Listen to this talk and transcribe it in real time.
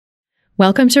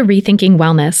Welcome to Rethinking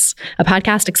Wellness, a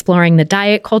podcast exploring the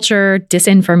diet culture,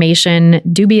 disinformation,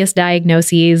 dubious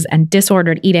diagnoses, and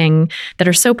disordered eating that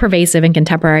are so pervasive in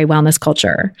contemporary wellness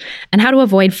culture, and how to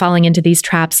avoid falling into these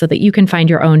traps so that you can find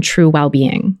your own true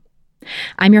well-being.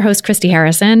 I'm your host, Christy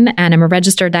Harrison, and I'm a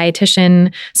registered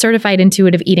dietitian, certified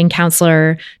intuitive eating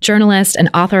counselor, journalist, and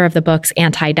author of the books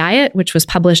Anti-Diet, which was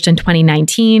published in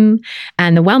 2019,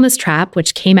 and The Wellness Trap,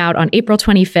 which came out on April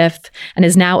 25th and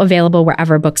is now available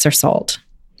wherever books are sold.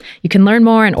 You can learn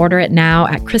more and order it now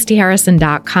at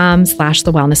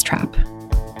christyharrison.com/thewellnesstrap.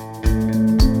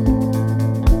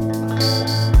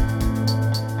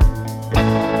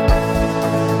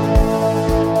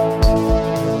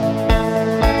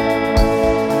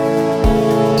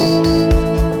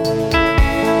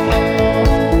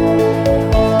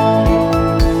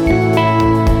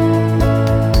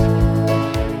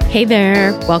 Hey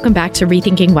there, welcome back to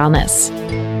Rethinking Wellness.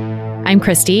 I'm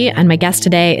Christy, and my guest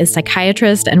today is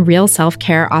psychiatrist and real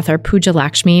self-care author Pooja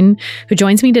Lakshmin, who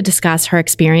joins me to discuss her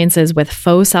experiences with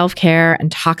faux self-care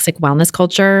and toxic wellness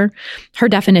culture, her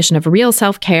definition of real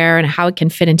self-care and how it can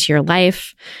fit into your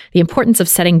life, the importance of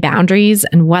setting boundaries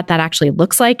and what that actually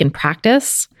looks like in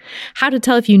practice, how to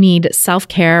tell if you need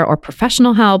self-care or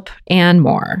professional help, and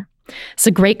more. It's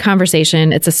a great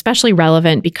conversation. It's especially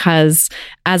relevant because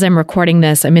as I'm recording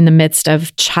this, I'm in the midst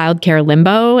of childcare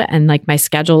limbo and my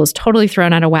schedule is totally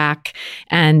thrown out of whack.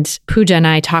 And Pooja and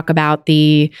I talk about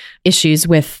the issues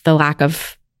with the lack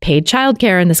of paid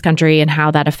childcare in this country and how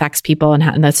that affects people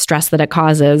and the stress that it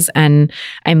causes. And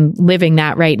I'm living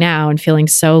that right now and feeling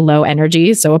so low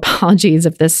energy. So apologies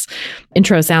if this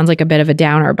intro sounds like a bit of a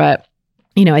downer, but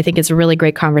I think it's a really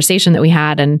great conversation that we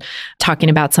had and talking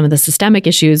about some of the systemic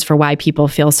issues for why people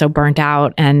feel so burnt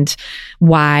out and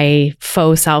why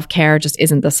faux self-care just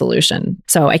isn't the solution.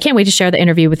 So I can't wait to share the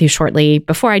interview with you shortly.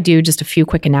 Before I do, just a few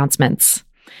quick announcements.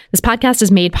 This podcast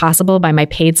is made possible by my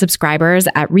paid subscribers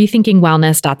at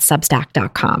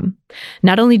rethinkingwellness.substack.com.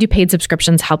 Not only do paid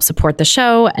subscriptions help support the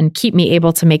show and keep me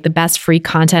able to make the best free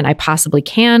content I possibly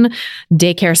can,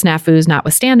 daycare snafus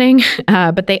notwithstanding,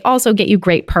 but they also get you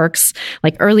great perks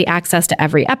like early access to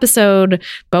every episode,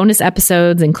 bonus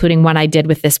episodes, including one I did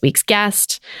with this week's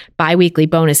guest, bi-weekly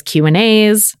bonus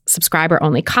Q&As,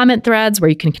 subscriber-only comment threads where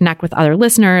you can connect with other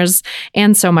listeners,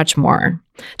 and so much more.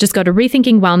 Just go to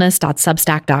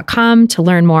rethinkingwellness.substack.com to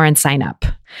learn more and sign up.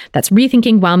 That's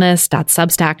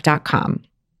rethinkingwellness.substack.com.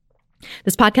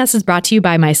 This podcast is brought to you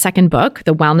by my second book,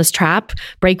 The Wellness Trap: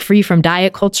 Break Free from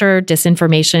Diet Culture,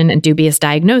 Disinformation, and Dubious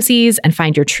Diagnoses, and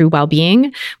Find Your True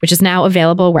Well-Being, which is now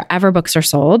available wherever books are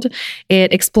sold.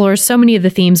 It explores so many of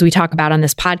the themes we talk about on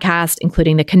this podcast,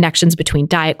 including the connections between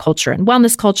diet culture and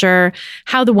wellness culture,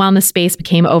 how the wellness space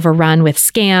became overrun with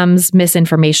scams,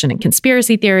 misinformation, and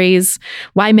conspiracy theories,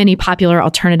 why many popular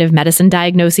alternative medicine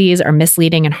diagnoses are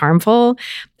misleading and harmful,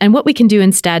 and what we can do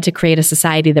instead to create a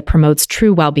society that promotes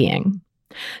true well-being.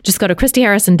 Just go to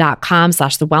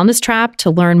christyharrison.com/thewellnesstrap to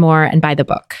learn more and buy the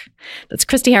book. That's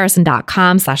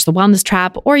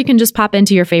christyharrison.com/thewellnesstrap, or you can just pop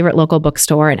into your favorite local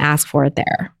bookstore and ask for it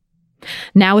there.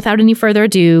 Now, without any further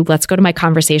ado, let's go to my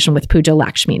conversation with Pooja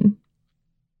Lakshmin.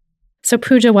 So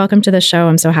Pooja, welcome to the show.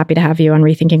 I'm so happy to have you on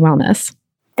Rethinking Wellness.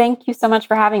 Thank you so much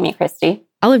for having me, Christy.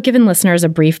 I'll have given listeners a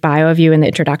brief bio of you in the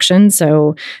introduction,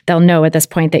 so they'll know at this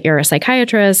point that you're a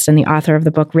psychiatrist and the author of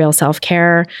the book Real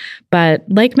Self-Care. But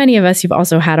like many of us, you've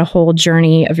also had a whole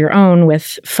journey of your own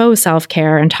with faux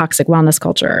self-care and toxic wellness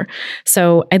culture.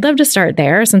 So I'd love to start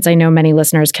there, since I know many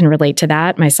listeners can relate to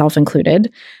that, myself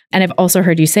included. And I've also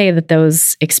heard you say that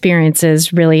those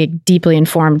experiences really deeply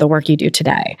informed the work you do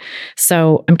today.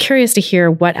 So I'm curious to hear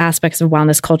what aspects of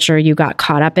wellness culture you got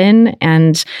caught up in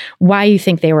and why you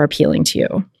think they were appealing to you.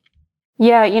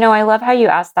 Yeah, I love how you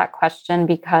asked that question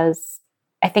because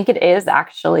I think it is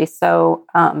actually so,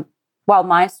 while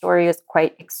my story is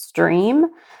quite extreme,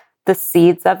 the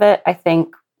seeds of it, I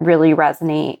think, really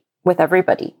resonate with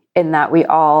everybody in that we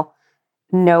all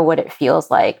know what it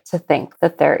feels like to think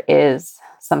that there is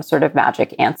some sort of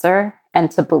magic answer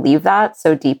and to believe that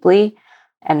so deeply.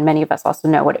 And many of us also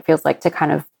know what it feels like to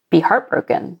kind of be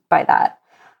heartbroken by that.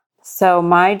 So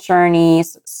my journey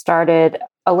started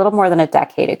a little more than a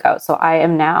decade ago. So I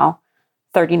am now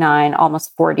 39,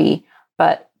 almost 40,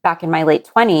 but back in my late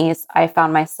 20s, I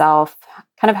found myself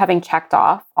kind of having checked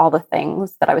off all the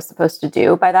things that I was supposed to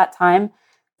do by that time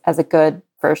as a good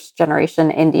first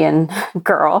generation Indian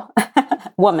girl,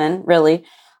 woman, really.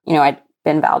 I'd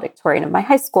been valedictorian of my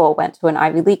high school, went to an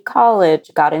Ivy League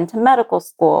college, got into medical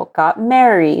school, got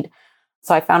married.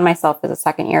 So I found myself as a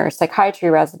second year psychiatry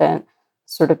resident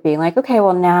sort of being like, okay,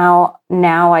 well,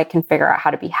 now I can figure out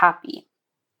how to be happy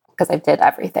because I did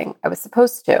everything I was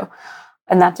supposed to.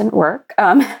 And that didn't work.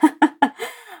 And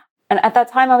at that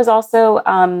time, I was also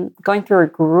going through a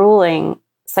grueling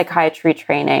psychiatry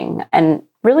training and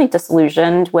really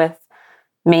disillusioned with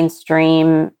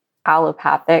mainstream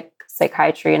allopathic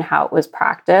psychiatry and how it was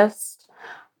practiced.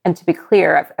 And to be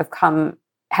clear, I've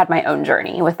had my own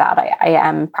journey with that. I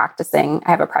am practicing.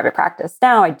 I have a private practice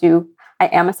now. I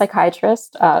am a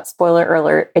psychiatrist. Spoiler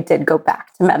alert, it did go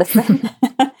back to medicine.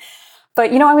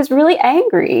 But, I was really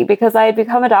angry because I had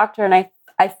become a doctor, and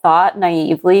I thought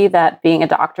naively that being a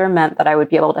doctor meant that I would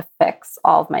be able to fix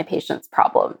all of my patients'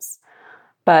 problems.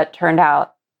 But turned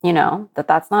out, that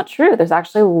that's not true. There's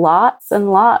actually lots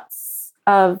and lots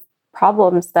of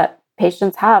problems that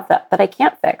patients have that I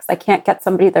can't fix. I can't get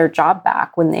somebody their job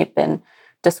back when they've been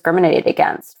discriminated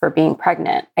against for being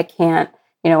pregnant. I can't,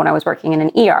 when I was working in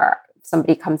an ER, if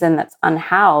somebody comes in that's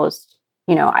unhoused,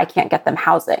 I can't get them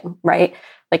housing, right?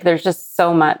 Like there's just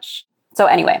so much. So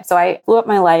anyway, so I blew up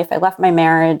my life. I left my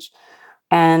marriage,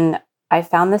 and I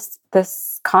found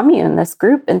this commune, this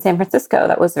group in San Francisco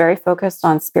that was very focused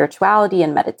on spirituality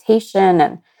and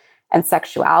meditation and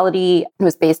sexuality. It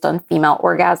was based on female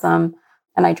orgasm.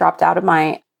 And I dropped out of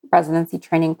my residency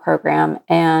training program,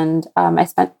 and I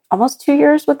spent almost 2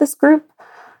 years with this group.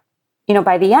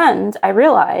 By the end, I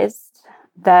realized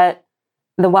that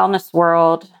the wellness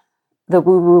world, the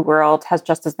woo-woo world, has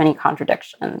just as many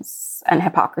contradictions and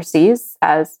hypocrisies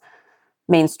as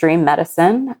mainstream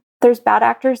medicine. There's bad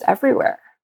actors everywhere.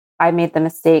 I made the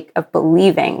mistake of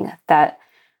believing that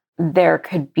there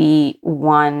could be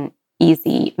one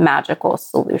easy, magical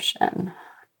solution,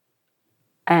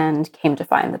 and came to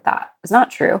find that was not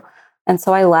true. And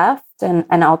so I left, and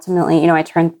ultimately, I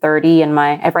turned 30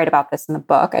 I write about this in the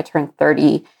book. I turned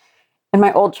 30 in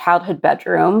my old childhood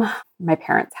bedroom, my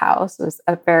parents' house. It was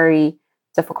a very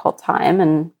difficult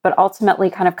time. But ultimately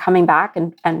kind of coming back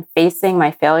and facing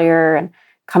my failure and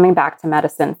coming back to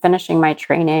medicine, finishing my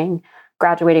training,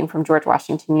 graduating from George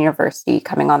Washington University,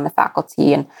 coming on the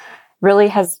faculty, and really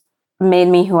has made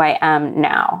me who I am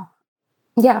now.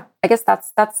 Yeah, I guess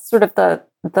that's sort of the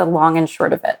long and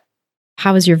short of it.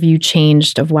 How has your view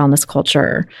changed of wellness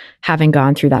culture having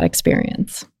gone through that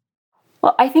experience?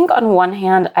 Well, I think on one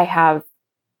hand, I have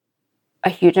a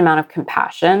huge amount of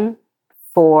compassion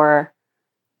for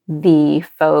the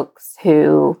folks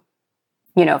who,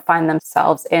 find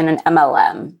themselves in an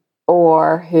MLM,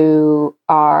 or who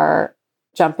are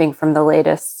jumping from the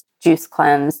latest juice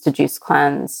cleanse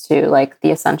to like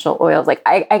the essential oils. Like,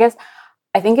 I guess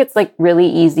I think it's like really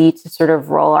easy to sort of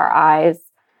roll our eyes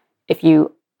if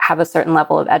you have a certain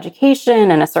level of education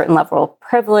and a certain level of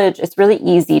privilege. It's really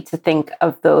easy to think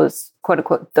of those, quote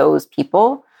unquote, those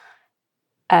people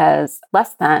as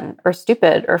less than or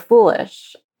stupid or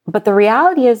foolish. But the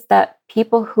reality is that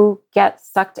people who get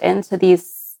sucked into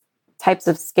these types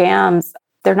of scams,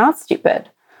 they're not stupid.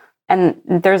 And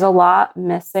there's a lot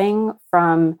missing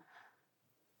from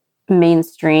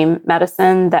mainstream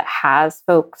medicine that has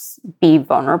folks be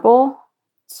vulnerable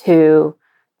to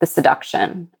the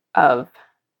seduction of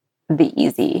the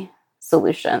easy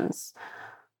solutions.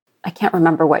 I can't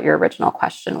remember what your original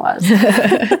question was,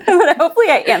 but hopefully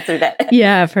I answered it.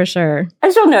 Yeah, for sure.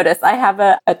 As you'll notice, I have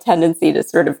a tendency to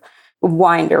sort of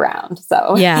wind around.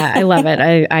 So yeah, I love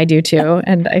it. I do too.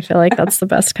 And I feel like that's the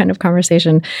best kind of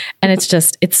conversation. And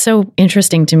it's so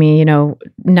interesting to me,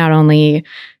 not only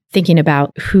thinking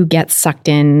about who gets sucked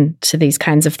in to these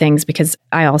kinds of things, because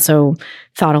I also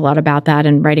thought a lot about that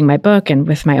in writing my book and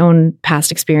with my own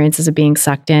past experiences of being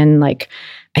sucked in. Like,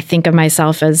 I think of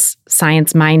myself as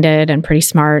science-minded and pretty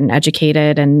smart and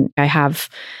educated, and I have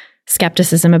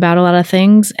skepticism about a lot of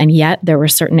things. And yet there were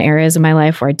certain areas of my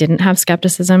life where I didn't have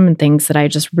skepticism, and things that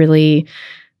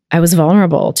I was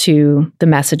vulnerable to the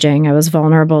messaging. I was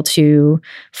vulnerable to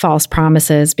false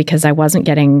promises because I wasn't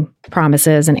getting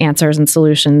promises and answers and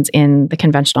solutions in the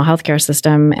conventional healthcare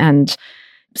system. And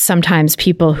sometimes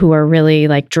people who are really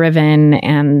like driven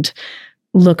and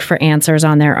look for answers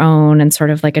on their own and sort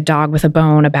of like a dog with a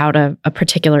bone about a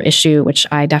particular issue, which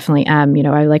I definitely am.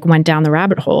 I like went down the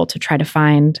rabbit hole to try to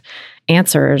find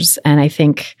answers. And I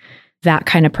think that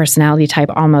kind of personality type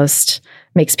almost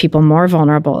makes people more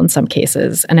vulnerable in some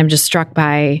cases. And I'm just struck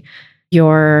by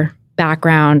your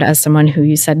background as someone who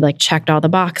you said like checked all the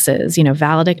boxes,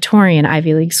 valedictorian,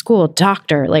 Ivy League school,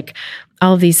 doctor, like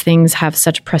all of these things have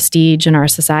such prestige in our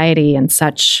society, and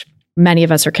many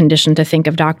of us are conditioned to think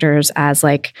of doctors as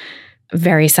like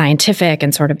very scientific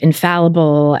and sort of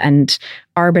infallible and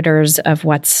arbiters of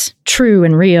what's true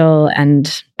and real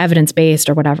and evidence-based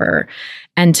or whatever.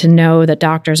 And to know that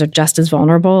doctors are just as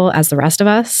vulnerable as the rest of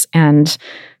us. And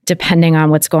depending on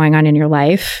what's going on in your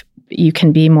life, you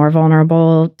can be more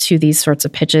vulnerable to these sorts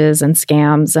of pitches and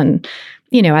scams. And,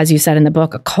 as you said in the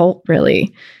book, a cult,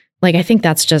 really. Like, I think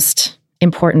that's just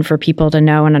important for people to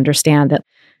know and understand that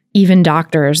even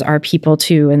doctors are people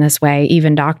too in this way.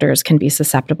 Even doctors can be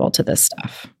susceptible to this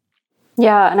stuff.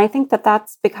 Yeah. And I think that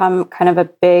that's become kind of a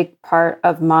big part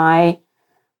of my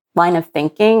line of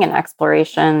thinking and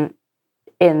exploration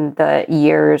in the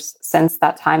years since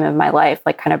that time in my life,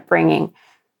 like kind of bringing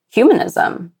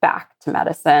humanism back to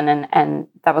medicine. And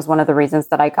that was one of the reasons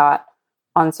that I got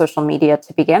on social media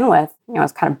to begin with. I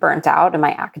was kind of burnt out in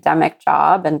my academic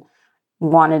job and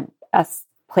wanted a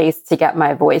place to get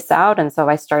my voice out. And so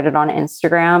I started on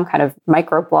Instagram, kind of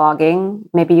microblogging,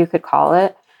 maybe you could call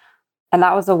it. And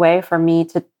that was a way for me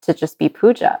to just be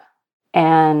Pooja.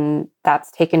 And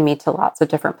that's taken me to lots of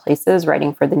different places,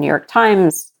 writing for the New York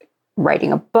Times,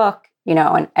 writing a book,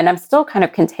 and I'm still kind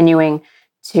of continuing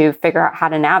to figure out how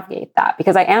to navigate that,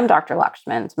 because I am Dr.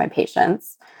 Lakshmin to my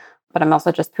patients, but I'm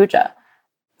also just Pooja.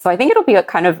 So I think it'll be a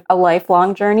kind of a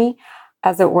lifelong journey,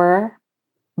 as it were.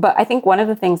 But I think one of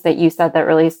the things that you said that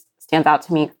really stands out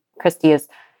to me, Christy, is,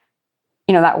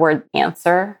 that word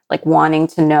answer, like wanting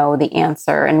to know the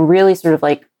answer and really sort of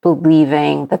like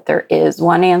believing that there is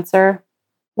one answer,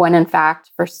 when in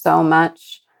fact, for so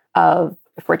much of,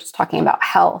 if we're just talking about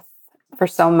health, for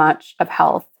so much of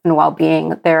health and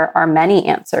well-being, there are many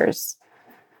answers.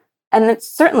 And it's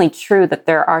certainly true that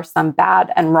there are some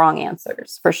bad and wrong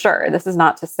answers, for sure. This is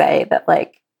not to say that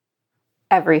like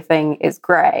everything is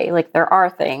gray. Like there are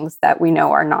things that we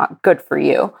know are not good for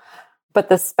you. But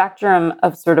the spectrum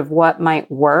of sort of what might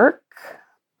work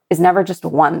is never just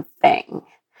one thing.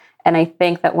 And I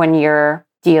think that when you're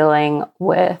dealing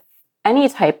with any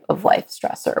type of life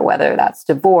stressor, whether that's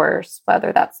divorce,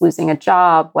 whether that's losing a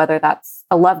job, whether that's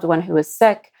a loved one who is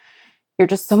sick, you're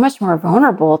just so much more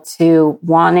vulnerable to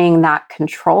wanting that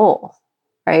control,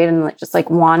 right? And just like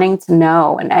wanting to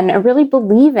know and really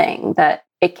believing that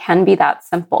it can be that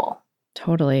simple.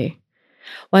 Totally.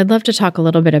 Well, I'd love to talk a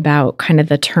little bit about kind of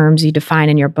the terms you define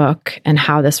in your book and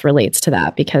how this relates to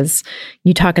that, because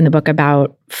you talk in the book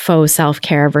about faux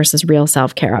self-care versus real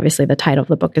self-care. Obviously, the title of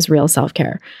the book is Real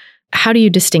Self-Care. How do you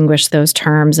distinguish those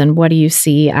terms, and what do you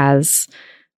see as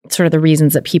sort of the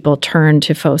reasons that people turn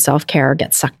to faux self-care or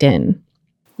get sucked in?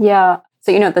 Yeah.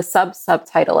 So, the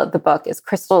subtitle of the book is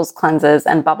Crystals, Cleanses,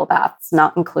 and Bubble Baths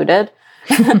Not Included,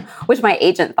 which my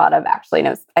agent thought of actually.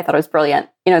 And I thought it was brilliant.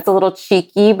 It's a little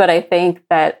cheeky, but I think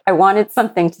that I wanted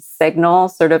something to signal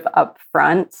sort of up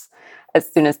front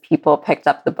as soon as people picked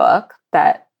up the book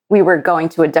that we were going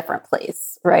to a different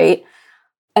place, right?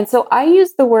 And so I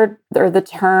use the word or the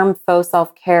term faux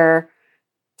self-care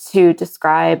to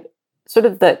describe sort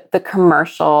of the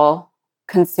commercial,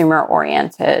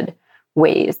 consumer-oriented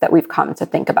ways that we've come to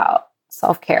think about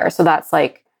self-care. So that's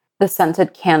like the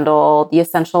scented candle, the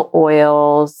essential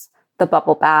oils, the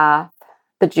bubble bath,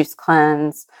 the juice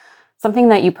cleanse, something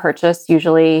that you purchase,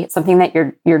 usually something that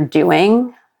you're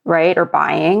doing, right, or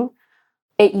buying.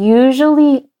 It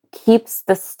usually keeps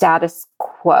the status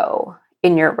quo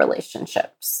in your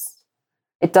relationships.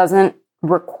 It doesn't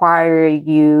require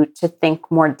you to think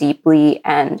more deeply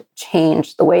and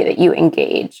change the way that you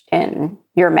engage in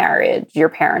your marriage, your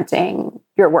parenting,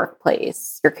 your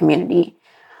workplace, your community.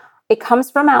 It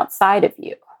comes from outside of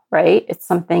you, right? It's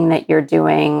something that you're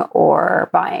doing or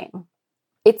buying.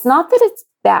 It's not that it's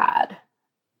bad.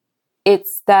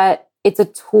 It's that it's a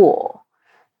tool.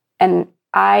 And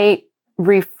I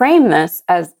reframe this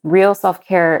as real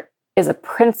self-care is a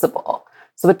principle.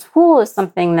 So a tool is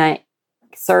something that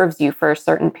serves you for a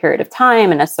certain period of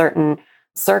time in a certain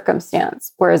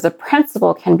circumstance, whereas a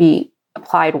principle can be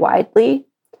applied widely.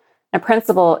 A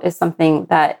principle is something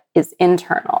that is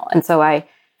internal. And so I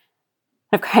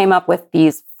have came up with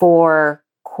these 4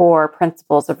 core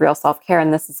principles of real self-care.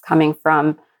 And this is coming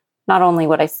from not only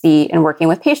what I see in working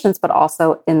with patients, but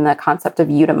also in the concept of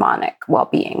eudaimonic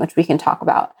well-being, which we can talk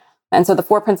about. And so the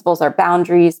 4 principles are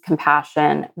boundaries,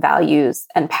 compassion, values,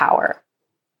 and power.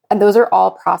 And those are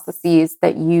all processes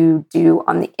that you do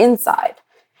on the inside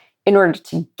in order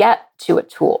to get to a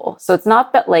tool. So it's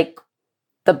not that like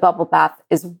the bubble bath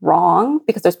is wrong,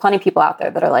 because there's plenty of people out there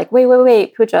that are like,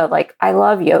 wait, Pooja, like I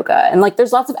love yoga. And like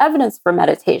there's lots of evidence for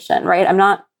meditation, right? I'm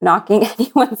not knocking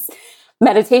anyone's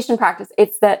meditation practice.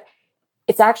 It's that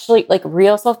it's actually like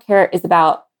real self-care is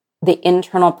about the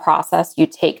internal process you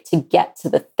take to get to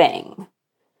the thing.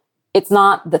 It's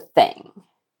not the thing.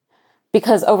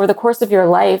 Because over the course of your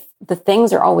life, the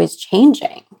things are always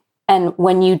changing. And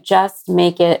when you just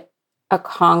make it a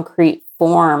concrete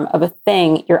form of a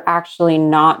thing, you're actually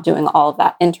not doing all of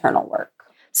that internal work.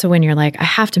 So when you're like, I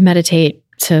have to meditate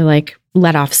to like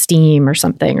let off steam or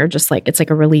something, or just like it's like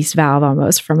a release valve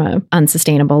almost from an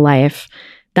unsustainable life.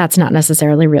 That's not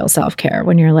necessarily real self-care.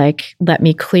 When you're like, let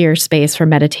me clear space for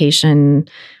meditation,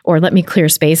 or let me clear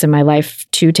space in my life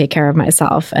to take care of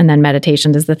myself. And then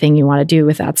meditation is the thing you want to do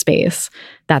with that space.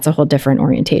 That's a whole different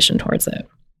orientation towards it.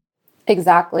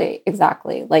 Exactly.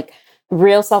 Like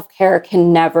real self-care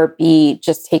can never be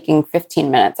just taking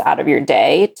 15 minutes out of your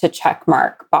day to check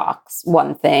mark box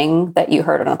one thing that you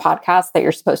heard on a podcast that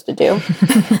you're supposed to do.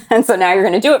 And so now you're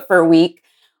going to do it for a week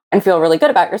and feel really good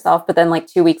about yourself. But then like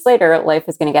 2 weeks later, life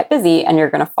is going to get busy and you're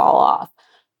going to fall off.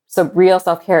 So real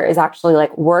self-care is actually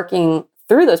like working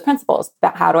through those principles.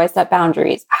 How do I set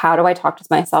boundaries? How do I talk to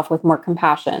myself with more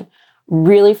compassion?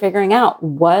 Really figuring out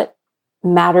what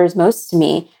matters most to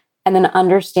me. And then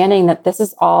understanding that this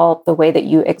is all the way that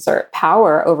you exert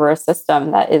power over a system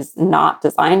that is not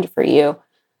designed for you.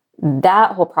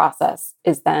 That whole process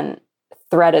is then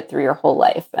threaded through your whole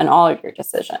life and all of your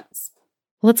decisions.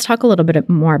 Let's talk a little bit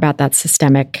more about that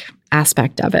systemic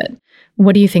aspect of it.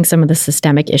 What do you think some of the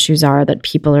systemic issues are that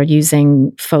people are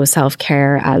using faux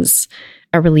self-care as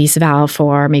a release valve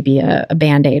for, maybe a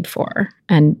Band-Aid for?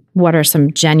 And what are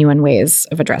some genuine ways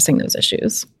of addressing those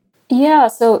issues? Yeah,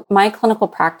 so my clinical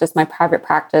practice, my private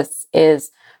practice is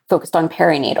focused on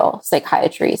perinatal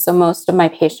psychiatry. So most of my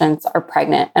patients are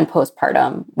pregnant and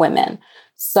postpartum women.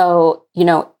 So,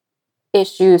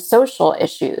 social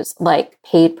issues like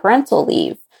paid parental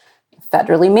leave,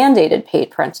 federally mandated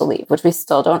paid parental leave, which we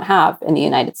still don't have in the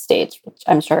United States, which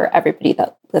I'm sure everybody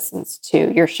that listens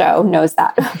to your show knows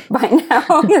that by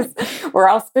now, because we're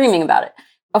all screaming about it.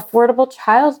 Affordable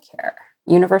childcare,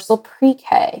 universal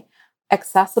pre-K,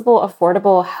 accessible,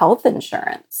 affordable health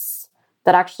insurance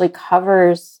that actually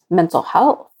covers mental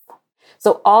health.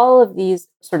 So all of these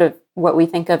sort of what we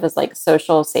think of as like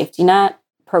social safety net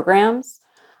programs,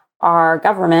 our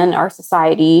government, our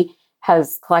society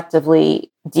has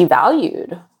collectively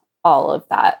devalued all of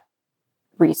that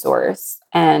resource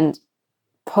and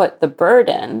put the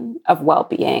burden of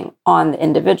well-being on the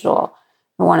individual.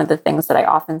 And one of the things that I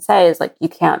often say is like, you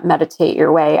can't meditate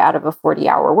your way out of a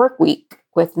 40-hour work week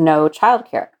with no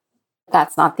childcare.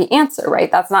 That's not the answer,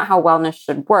 right? That's not how wellness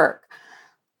should work.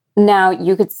 Now,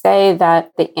 you could say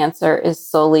that the answer is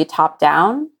solely top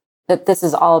down, that this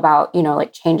is all about,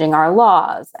 like changing our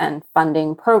laws and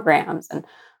funding programs. And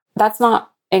that's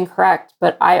not incorrect.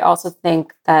 But I also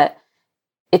think that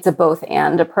it's a both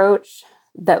and approach,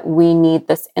 that we need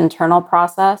this internal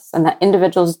process and that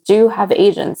individuals do have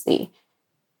agency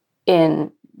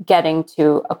in getting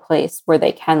to a place where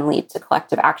they can lead to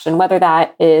collective action, whether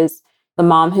that is the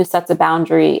mom who sets a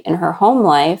boundary in her home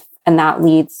life and that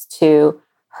leads to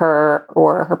her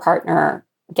or her partner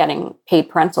getting paid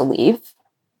parental leave.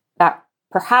 That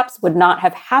perhaps would not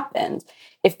have happened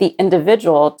if the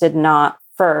individual did not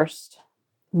first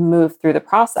move through the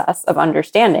process of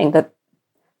understanding that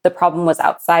the problem was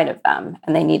outside of them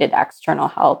and they needed external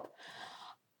help.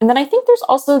 And then I think there's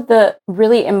also the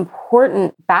really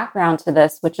important background to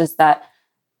this, which is that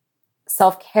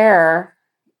self-care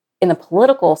in the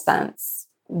political sense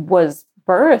was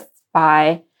birthed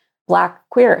by Black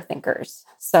queer thinkers.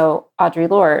 So Audre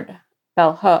Lorde,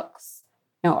 Bell Hooks,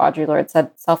 Audre Lorde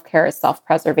said self-care is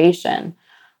self-preservation.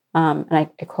 And I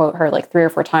quote her like 3 or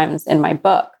 4 times in my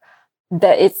book,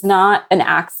 that it's not an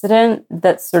accident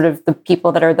that sort of the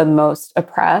people that are the most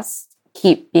oppressed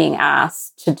keep being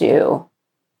asked to do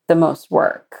the most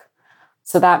work.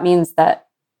 So that means that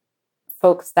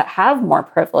folks that have more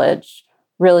privilege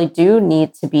really do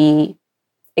need to be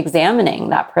examining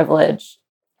that privilege,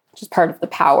 which is part of the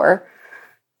power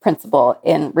principle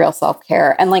in real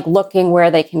self-care, and like looking where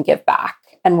they can give back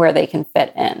and where they can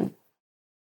fit in.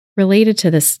 Related to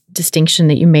this distinction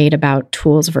that you made about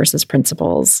tools versus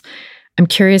principles, I'm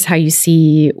curious how you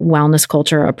see wellness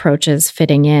culture approaches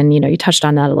fitting in. You touched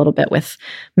on that a little bit with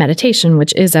meditation,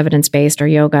 which is evidence-based, or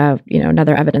yoga,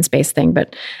 another evidence-based thing.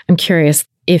 But I'm curious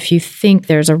if you think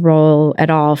there's a role at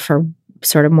all for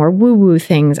sort of more woo-woo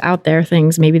things out there,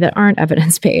 things maybe that aren't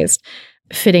evidence-based,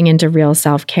 fitting into real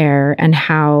self-care, and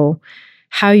how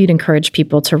you'd encourage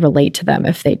people to relate to them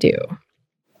if they do.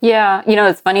 Yeah.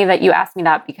 It's funny that you asked me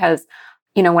that because,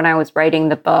 when I was writing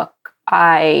the book,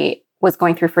 I was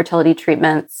going through fertility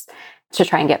treatments to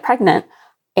try and get pregnant.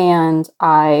 And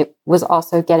I was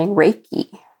also getting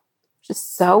Reiki, which is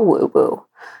so woo-woo.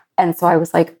 And so I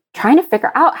was like trying to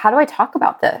figure out, how do I talk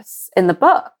about this in the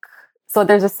book? So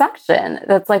there's a section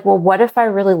that's like, well, what if I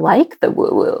really like the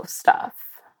woo-woo stuff?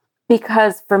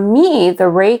 Because for me, the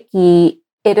Reiki,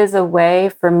 it is a way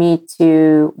for me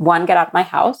to, one, get out of my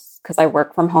house because I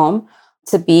work from home,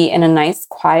 to be in a nice,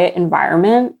 quiet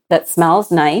environment that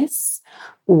smells nice,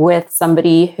 with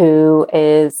somebody who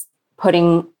is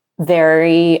putting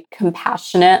very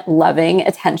compassionate, loving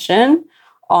attention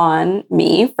on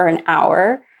me for an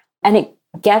hour, and it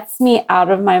gets me out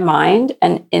of my mind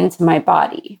and into my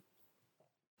body.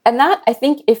 And that, I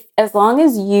think, if as long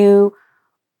as you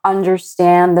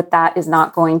understand that that is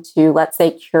not going to, let's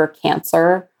say, cure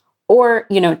cancer or,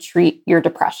 treat your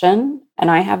depression.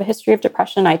 And I have a history of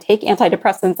depression. I take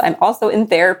antidepressants. I'm also in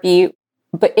therapy.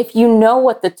 But if you know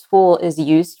what the tool is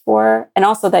used for, and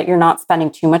also that you're not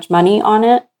spending too much money on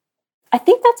it, I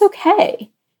think that's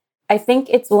okay. I think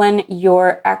it's when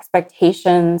your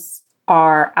expectations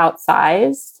are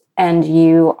outsized and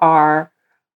you are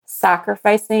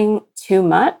sacrificing too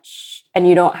much and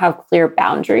you don't have clear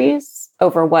boundaries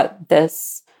over what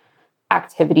this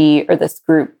activity or this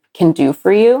group can do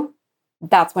for you,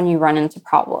 that's when you run into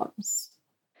problems.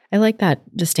 I like that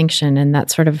distinction and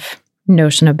that sort of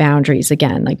notion of boundaries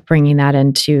again, like bringing that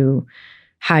into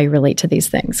how you relate to these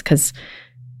things. Because,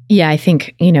 I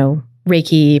think,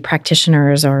 Reiki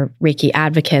practitioners or Reiki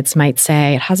advocates might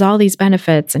say it has all these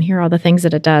benefits and here are all the things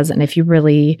that it does. And if you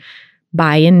really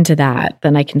buy into that,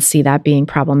 then I can see that being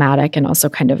problematic and also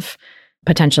kind of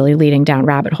potentially leading down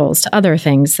rabbit holes to other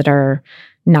things that are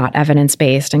not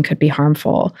evidence-based and could be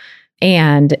harmful.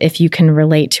 And if you can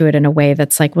relate to it in a way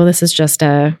that's like, well, this is just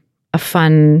a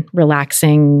fun,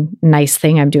 relaxing, nice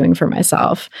thing I'm doing for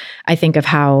myself. I think of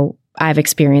how I've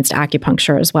experienced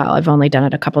acupuncture as well. I've only done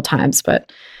it a couple times,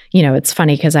 but it's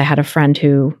funny because I had a friend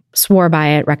who swore by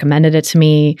it, recommended it to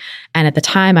me. And at the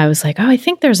time I was like, oh, I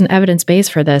think there's an evidence base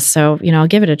for this. So, I'll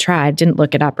give it a try. I didn't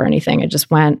look it up or anything. I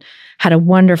just went, had a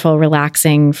wonderful,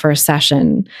 relaxing first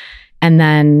session. And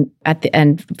then at the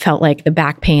end felt like the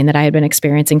back pain that I had been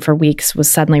experiencing for weeks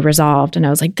was suddenly resolved. And I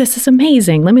was like, this is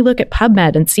amazing. Let me look at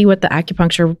PubMed and see what the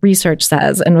acupuncture research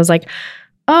says. And was like,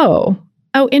 oh,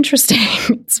 interesting.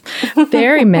 It's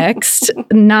very mixed.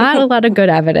 Not a lot of good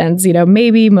evidence,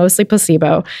 maybe mostly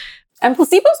placebo. And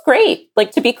placebo's great,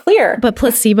 like, to be clear. But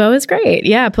placebo is great.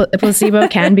 Yeah, placebo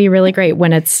can be really great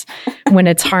when it's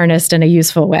harnessed in a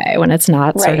useful way, when it's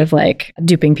not sort of like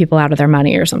duping people out of their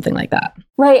money or something like that.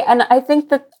 Right. And I think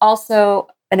that also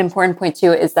an important point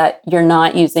too is that you're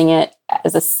not using it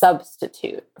as a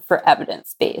substitute for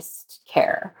evidence-based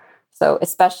care. So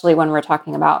especially when we're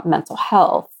talking about mental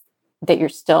health, that you're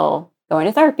still going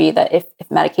to therapy, that if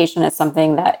medication is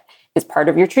something that is part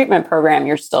of your treatment program,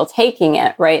 you're still taking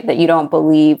it, right? That you don't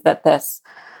believe that this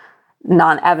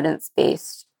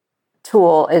non-evidence-based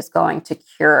tool is going to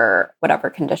cure whatever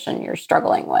condition you're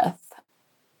struggling with.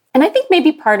 And I think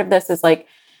maybe part of this is like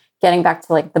getting back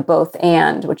to like the both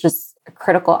and, which is a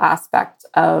critical aspect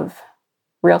of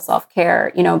real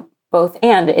self-care, both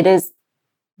and.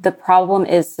 The problem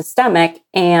is systemic,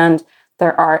 and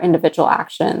there are individual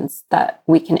actions that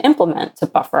we can implement to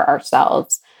buffer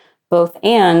ourselves. Both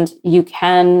and, you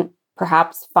can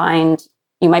perhaps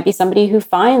you might be somebody who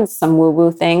finds some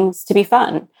woo-woo things to be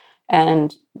fun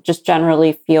and just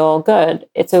generally feel good.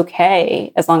 It's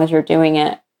okay as long as you're doing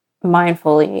it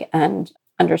mindfully and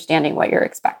understanding what you're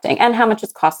expecting and how much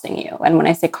it's costing you. And when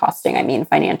I say costing, I mean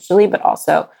financially, but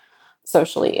also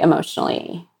socially,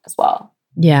 emotionally as well.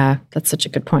 Yeah, that's such a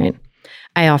good point.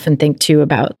 I often think too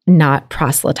about not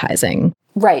proselytizing.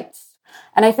 Right.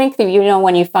 And I think that,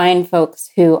 when you find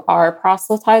folks who are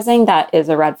proselytizing, that is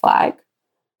a red flag.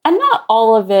 And not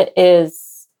all of it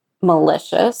is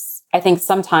malicious. I think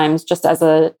sometimes just as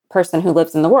a person who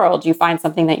lives in the world, you find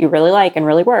something that you really like and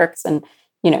really works. And,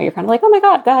 you're kind of like, oh my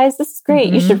God, guys, this is great.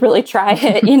 Mm-hmm. You should really try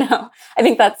it. I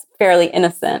think that's fairly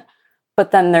innocent.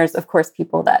 But then there's, of course,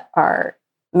 people that are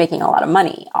making a lot of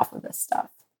money off of this stuff.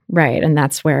 Right. And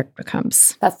that's where it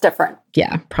becomes... That's different.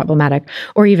 Yeah, problematic.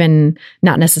 Or even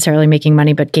not necessarily making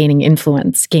money, but gaining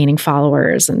influence, gaining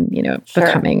followers, and, Sure.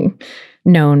 becoming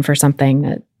known for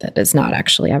something that is not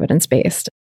actually evidence-based.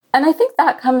 And I think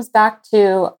that comes back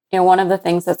to, one of the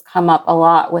things that's come up a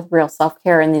lot with real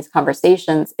self-care in these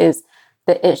conversations is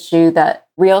the issue that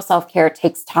real self-care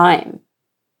takes time,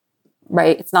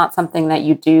 right? It's not something that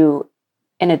you do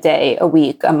in a day, a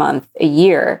week, a month, a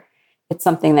year. It's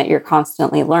something that you're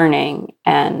constantly learning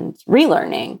and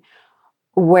relearning.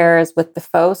 Whereas with the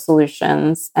faux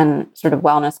solutions and sort of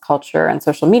wellness culture and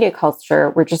social media culture,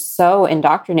 we're just so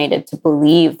indoctrinated to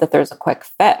believe that there's a quick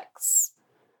fix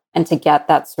and to get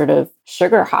that sort of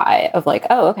sugar high of like,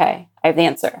 oh, okay, I have the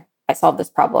answer. I solved this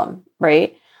problem,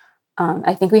 right?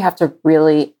 I think we have to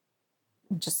really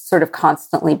just sort of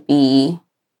constantly be,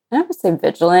 I don't want to say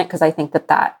vigilant, because I think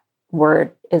that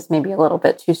word is maybe a little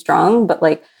bit too strong, but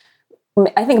like,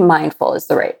 I think mindful is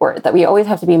the right word, that we always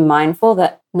have to be mindful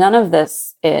that none of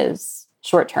this is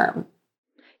short term.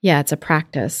 Yeah, it's a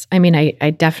practice. I mean, I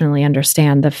definitely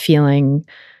understand the feeling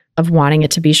of wanting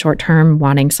it to be short term,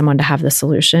 wanting someone to have the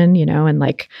solution, and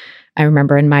like, I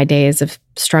remember in my days of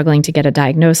struggling to get a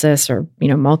diagnosis or,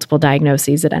 multiple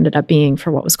diagnoses it ended up being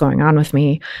for what was going on with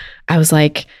me. I was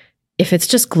like, if it's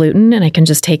just gluten and I can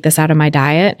just take this out of my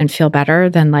diet and feel better,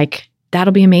 then like,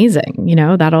 that'll be amazing.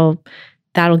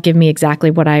 That'll give me exactly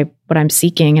what I'm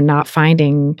seeking and not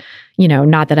finding,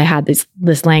 not that I had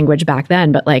this language back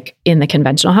then, but like in the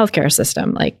conventional healthcare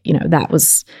system, like, it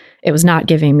was not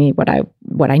giving me what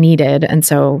I needed. And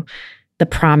so the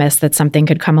promise that something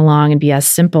could come along and be as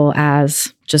simple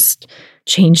as just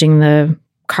changing the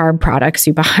carb products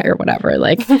you buy or whatever,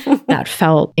 like that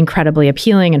felt incredibly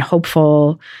appealing and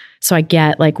hopeful. So I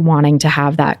get like wanting to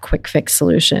have that quick fix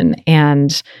solution.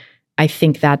 And I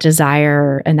think that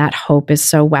desire and that hope is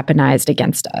so weaponized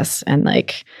against us and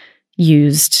like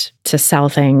used to sell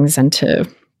things and to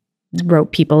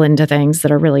rope people into things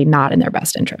that are really not in their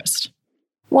best interest.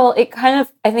 Well,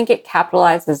 I think it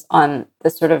capitalizes on the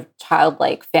sort of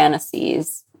childlike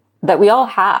fantasies that we all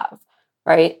have,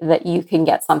 right? That you can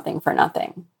get something for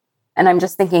nothing. And I'm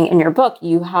just thinking in your book,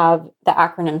 you have the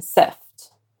acronym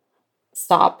SIFT: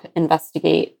 stop,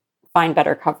 investigate, find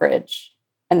better coverage,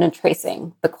 and then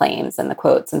tracing the claims and the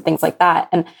quotes and things like that.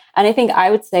 And I think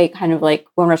I would say kind of like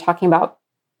when we're talking about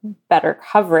better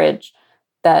coverage,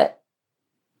 that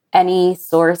any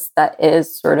source that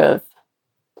is sort of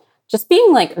just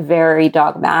being like very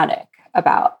dogmatic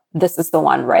about this is the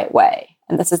one right way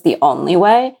and this is the only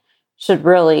way should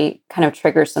really kind of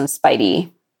trigger some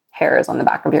spidey hairs on the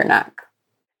back of your neck.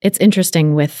 It's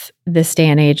interesting with this day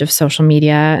and age of social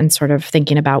media and sort of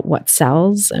thinking about what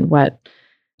sells and what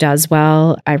does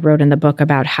well. I wrote in the book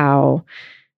about how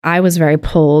I was very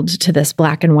pulled to this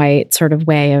black and white sort of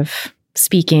way of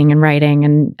speaking and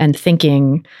writing and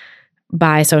thinking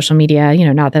by social media,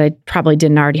 not that I probably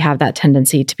didn't already have that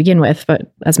tendency to begin with, but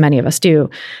as many of us do.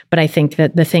 But I think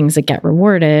that the things that get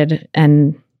rewarded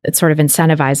and it sort of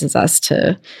incentivizes us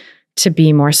to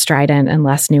be more strident and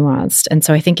less nuanced. And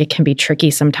so I think it can be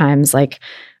tricky sometimes. Like,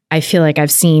 I feel like I've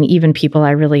seen even people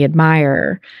I really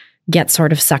admire get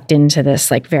sort of sucked into this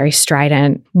like very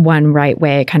strident, one right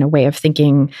way kind of way of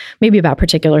thinking, maybe about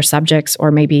particular subjects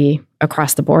or maybe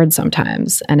across the board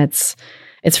sometimes. And it's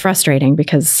frustrating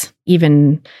because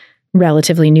even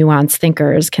relatively nuanced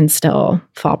thinkers can still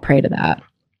fall prey to that.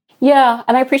 Yeah.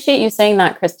 And I appreciate you saying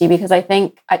that, Christy, because I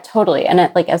think I totally, and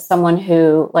it, like, as someone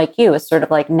who, like you, is sort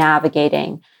of like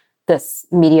navigating this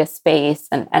media space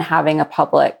and having a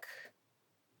public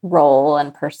role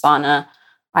and persona,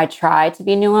 I try to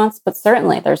be nuanced, but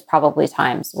certainly there's probably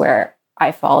times where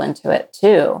I fall into it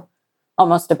too,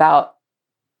 almost about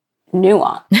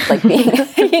nuance, like being,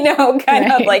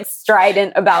 kind of like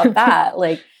strident about that.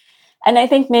 Like, and I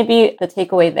think maybe the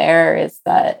takeaway there is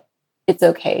that it's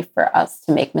okay for us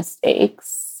to make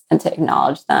mistakes and to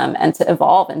acknowledge them and to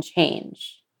evolve and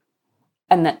change.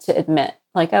 And that to admit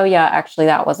like, oh yeah, actually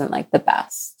that wasn't like the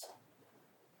best.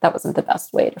 That wasn't the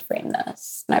best way to frame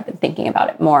this. And I've been thinking about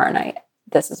it more and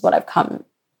this is what I've come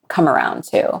around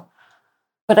to.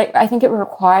 But I think it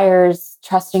requires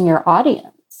trusting your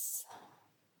audience,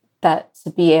 that to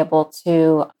be able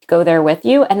to go there with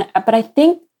you. But I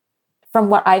think from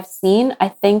what I've seen, I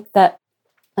think that,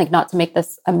 like, not to make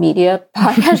this a media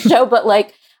podcast show, but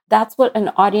like, that's what an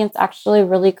audience actually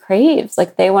really craves.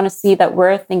 Like, they want to see that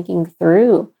we're thinking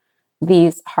through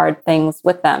these hard things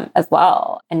with them as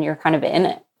well. And you're kind of in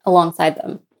it alongside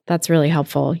them. That's really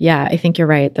helpful. Yeah, I think you're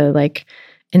right. The like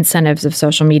incentives of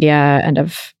social media and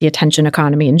of the attention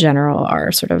economy in general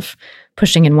are sort of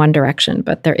pushing in one direction,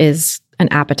 but there is an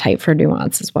appetite for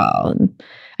nuance as well. And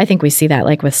I think we see that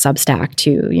like with Substack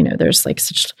too. There's like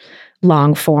such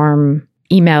long form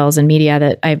emails and media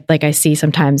that I see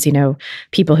sometimes,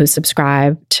 people who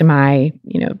subscribe to my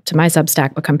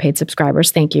Substack become paid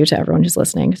subscribers. Thank you to everyone who's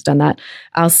listening who's done that.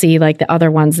 I'll see like the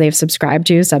other ones they've subscribed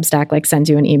to. Substack like sends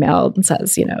you an email and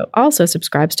says, also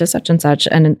subscribes to such and such.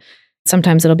 And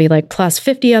sometimes it'll be like plus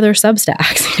 50 other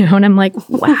Substacks, and I'm like,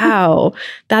 wow,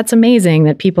 that's amazing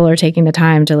that people are taking the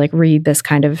time to like read this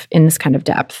kind of in this kind of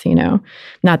depth,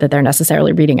 not that they're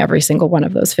necessarily reading every single one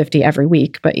of those 50 every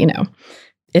week, but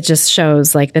it just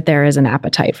shows like that there is an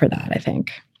appetite for that, I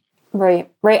think. Right.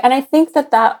 And I think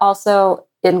that also,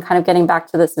 in kind of getting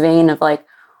back to this vein of like,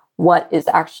 what is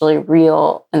actually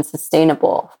real and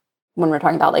sustainable when we're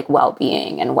talking about like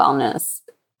well-being and wellness,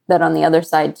 that on the other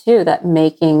side too, that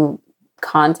making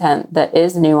content that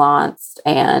is nuanced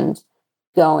and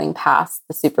going past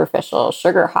the superficial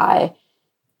sugar high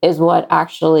is what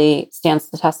actually stands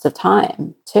the test of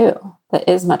time too. That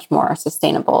is much more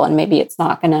sustainable. And maybe it's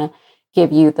not going to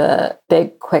give you the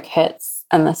big quick hits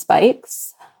and the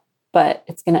spikes, but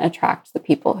it's going to attract the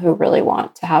people who really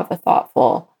want to have a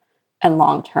thoughtful and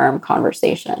long-term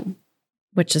conversation.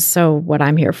 Which is so what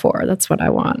I'm here for. That's what I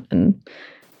want in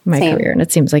my Same. career. And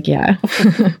it seems like, yeah,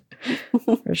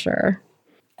 for sure.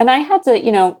 And I had to,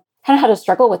 kind of had to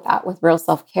struggle with that with real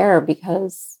self-care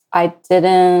because I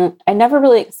never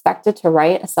really expected to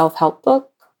write a self-help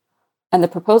book. And the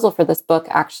proposal for this book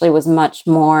actually was much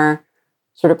more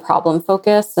sort of problem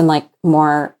focused and like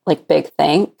more like big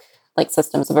think, like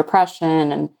systems of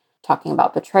oppression and talking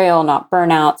about betrayal, not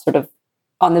burnout, sort of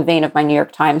on the vein of my New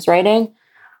York Times writing.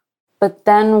 But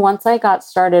then once I got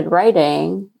started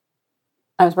writing,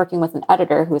 I was working with an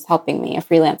editor who was helping me, a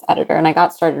freelance editor, and I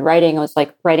got started writing. I was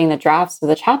like writing the drafts of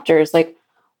the chapters. Like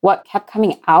what kept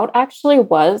coming out actually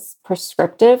was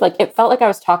prescriptive. Like it felt like I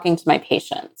was talking to my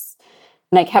patients.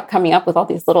 And I kept coming up with all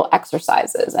these little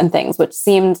exercises and things, which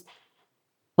seemed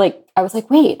like, I was like,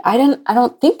 wait, I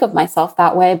don't think of myself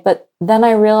that way. But then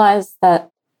I realized that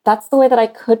that's the way that I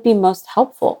could be most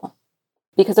helpful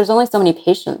because there's only so many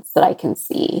patients that I can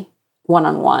see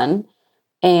one-on-one.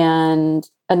 And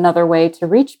another way to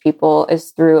reach people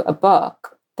is through a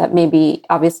book that maybe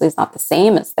obviously is not the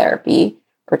same as therapy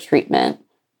or treatment,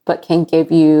 but can give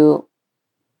you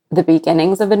the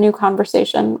beginnings of a new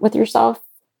conversation with yourself.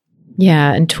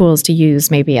 Yeah. And tools to use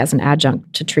maybe as an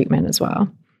adjunct to treatment as well.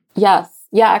 Yes.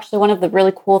 Yeah. Actually, one of the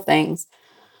really cool things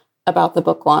about the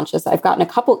book launch is I've gotten a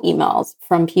couple emails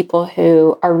from people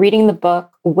who are reading the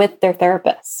book with their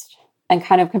therapist and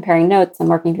kind of comparing notes and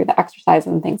working through the exercises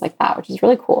and things like that, which is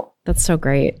really cool. That's so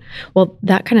great. Well,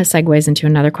 that kind of segues into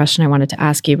another question I wanted to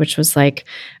ask you, which was like,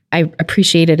 I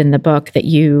appreciated in the book that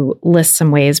you list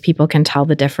some ways people can tell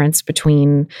the difference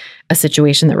between a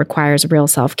situation that requires real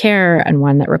self-care and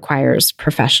one that requires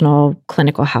professional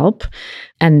clinical help,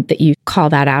 and that you call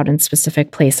that out in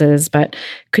specific places. But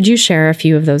could you share a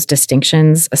few of those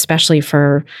distinctions, especially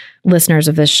for listeners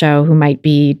of this show who might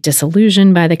be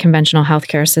disillusioned by the conventional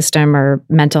healthcare system or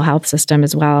mental health system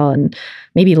as well, and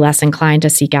maybe less inclined to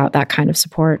seek out that kind of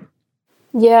support?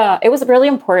 Yeah, it was really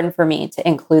important for me to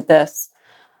include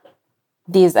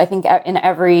these, I think in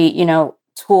every,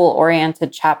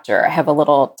 tool-oriented chapter, I have a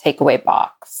little takeaway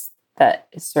box that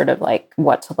is sort of like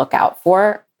what to look out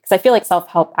for. Because I feel like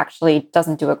self-help actually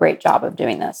doesn't do a great job of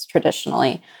doing this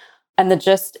traditionally. And the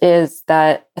gist is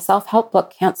that a self-help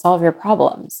book can't solve your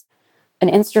problems. An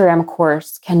Instagram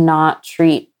course cannot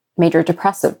treat major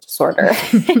depressive disorder.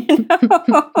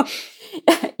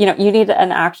 You need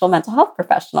an actual mental health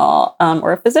professional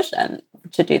or a physician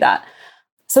to do that.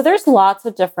 So there's lots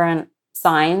of different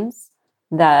signs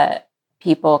that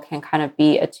people can kind of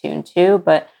be attuned to.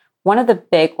 But one of the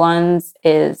big ones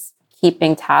is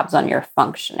keeping tabs on your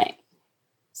functioning.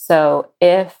 So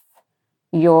if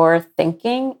your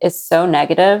thinking is so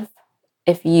negative,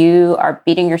 if you are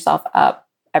beating yourself up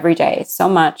every day so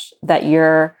much that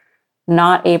you're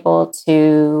not able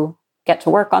to get to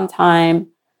work on time,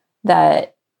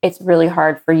 that it's really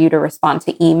hard for you to respond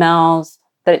to emails,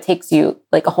 that it takes you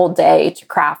like a whole day to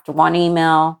craft one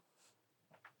email,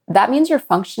 that means your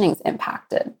functioning is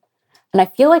impacted. And I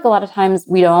feel like a lot of times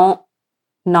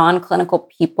non-clinical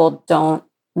people don't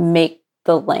make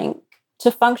the link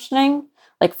to functioning.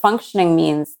 Like functioning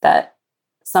means that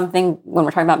something, when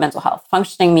we're talking about mental health,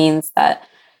 functioning means that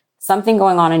something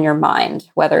going on in your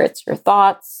mind, whether it's your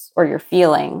thoughts or your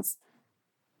feelings,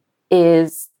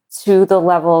 is to the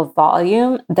level of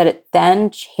volume that it then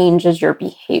changes your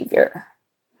behavior.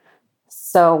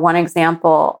 So one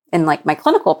example in like my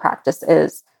clinical practice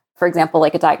is, for example,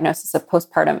 like a diagnosis of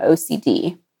postpartum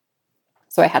OCD.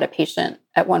 So I had a patient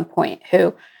at one point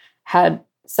who had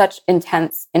such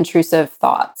intense, intrusive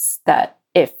thoughts that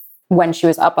when she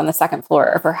was up on the second floor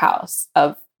of her house,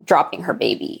 of dropping her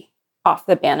baby off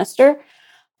the banister.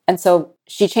 And so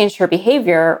she changed her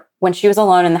behavior. When she was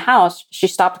alone in the house, she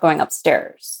stopped going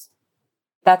upstairs.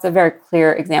 That's a very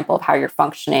clear example of how your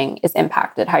functioning is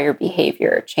impacted, how your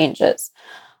behavior changes.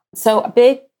 So a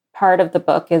big part of the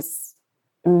book is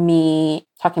me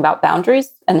talking about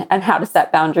boundaries and how to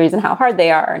set boundaries and how hard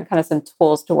they are, and kind of some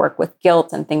tools to work with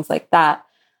guilt and things like that.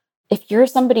 If you're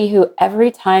somebody who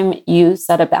every time you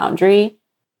set a boundary,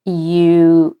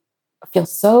 you feel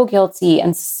so guilty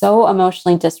and so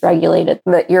emotionally dysregulated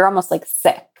that you're almost like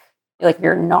sick, like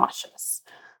you're nauseous.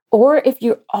 Or if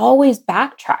you're always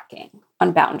backtracking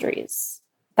on boundaries,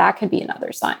 that could be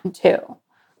another sign too.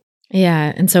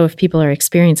 Yeah. And so if people are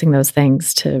experiencing those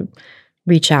things, to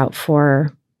reach out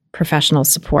for professional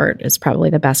support is probably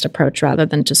the best approach, rather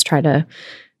than just try to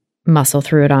muscle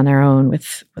through it on their own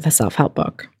with a self-help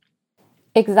book.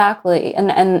 Exactly. And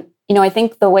I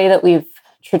think the way that we've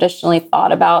traditionally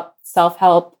thought about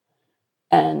self-help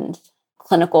and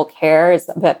clinical care is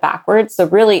a bit backwards. So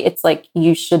really, it's like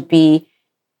you should be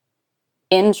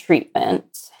in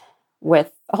treatment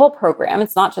with a whole program.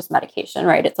 It's not just medication,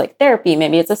 right? It's like therapy.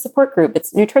 Maybe it's a support group.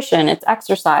 It's nutrition. It's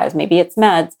exercise. Maybe it's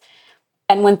meds.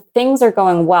 And when things are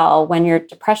going well, when your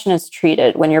depression is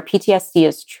treated, when your PTSD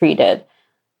is treated,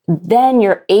 then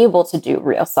you're able to do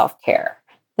real self-care.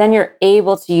 Then you're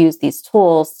able to use these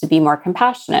tools to be more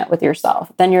compassionate with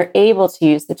yourself. Then you're able to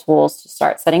use the tools to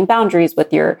start setting boundaries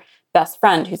with your best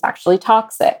friend who's actually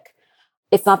toxic.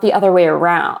 It's not the other way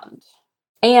around.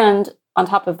 And on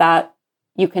top of that,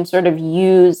 you can sort of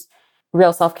use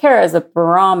real self-care as a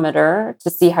barometer to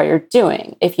see how you're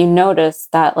doing. If you notice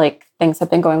that like things have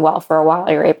been going well for a while,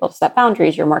 you're able to set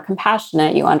boundaries, you're more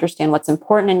compassionate, you understand what's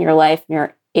important in your life, and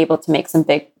you're able to make some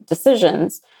big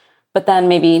decisions. But then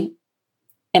maybe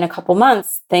in a couple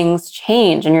months, things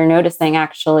change and you're noticing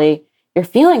actually you're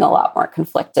feeling a lot more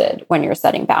conflicted when you're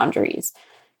setting boundaries.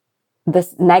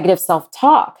 This negative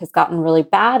self-talk has gotten really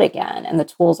bad again and the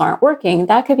tools aren't working.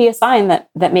 That could be a sign that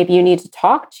maybe you need to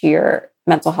talk to your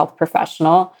mental health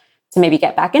professional to maybe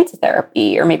get back into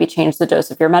therapy or maybe change the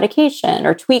dose of your medication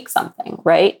or tweak something,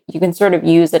 right? You can sort of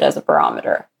use it as a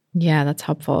barometer. Yeah, that's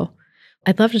helpful.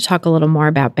 I'd love to talk a little more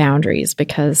about boundaries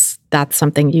because that's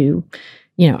something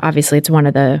you know, obviously it's one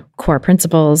of the core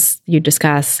principles you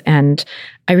discuss. And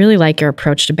I really like your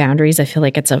approach to boundaries. I feel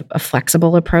like it's a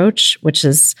flexible approach, which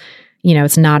is, you know,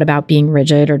 it's not about being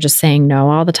rigid or just saying no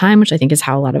all the time, which I think is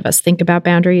how a lot of us think about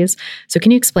boundaries. So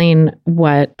can you explain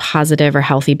what positive or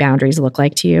healthy boundaries look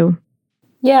like to you?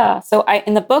 Yeah. So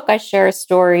in the book, I share a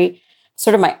story,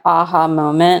 sort of my aha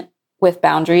moment with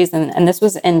boundaries. And this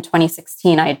was in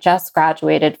 2016. I had just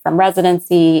graduated from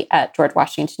residency at George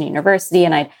Washington University,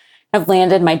 and I've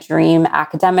landed my dream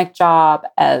academic job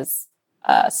as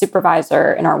a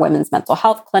supervisor in our women's mental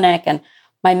health clinic. And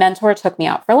my mentor took me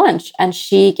out for lunch and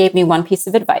she gave me one piece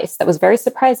of advice that was very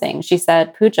surprising. She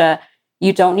said, Pooja,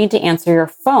 you don't need to answer your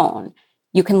phone.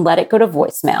 You can let it go to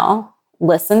voicemail,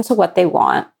 listen to what they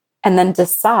want, and then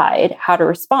decide how to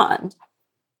respond.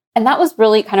 And that was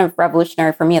really kind of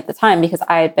revolutionary for me at the time because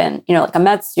I had been, you know, like a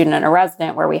med student and a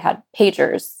resident where we had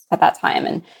pagers at that time.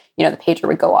 And, you know, the pager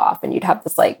would go off and you'd have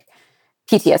this like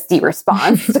PTSD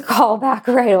response to call back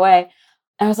right away.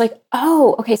 And I was like,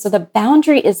 oh, okay. So the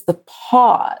boundary is the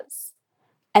pause.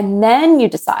 And then you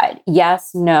decide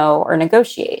yes, no, or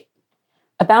negotiate.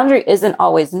 A boundary isn't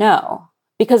always no,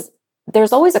 because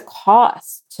there's always a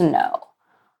cost to no.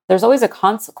 There's always a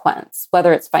consequence,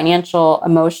 whether it's financial,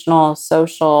 emotional,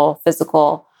 social,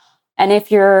 physical. And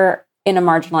if you're in a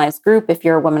marginalized group, if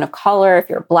you're a woman of color, if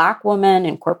you're a Black woman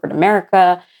in corporate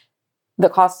America, the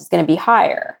cost is going to be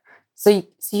higher. So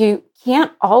you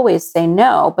can't always say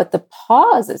no, but the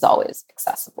pause is always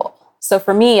accessible. So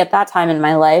for me at that time in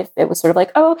my life, it was sort of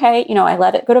like, oh, okay, you know, I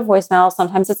let it go to voicemail.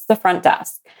 Sometimes it's the front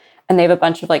desk and they have a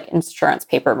bunch of like insurance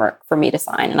paperwork for me to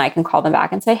sign. And I can call them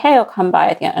back and say, hey, I'll come by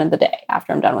at the end of the day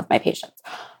after I'm done with my patients.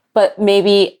 But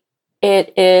maybe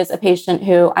it is a patient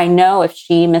who I know if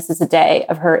she misses a day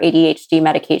of her ADHD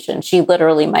medication, she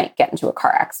literally might get into a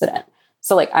car accident.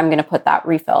 So like, I'm going to put that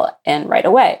refill in right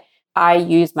away. I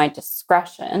use my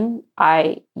discretion.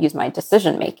 I use my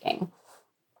decision making.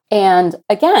 And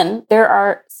again, there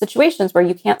are situations where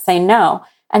you can't say no.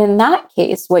 And in that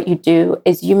case, what you do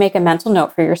is you make a mental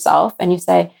note for yourself and you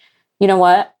say, you know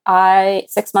what,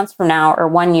 6 months from now or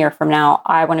 1 year from now,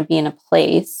 I want to be in a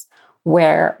place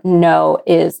where no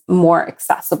is more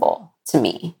accessible to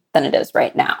me than it is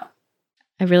right now.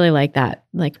 I really like that,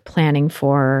 like planning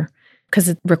for, because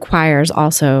it requires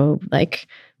also like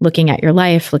looking at your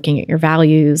life, looking at your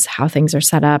values, how things are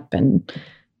set up, and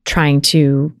trying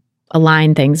to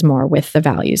align things more with the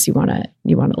values you want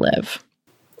to live.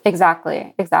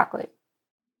 Exactly.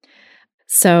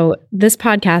 So this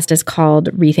podcast is called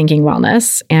Rethinking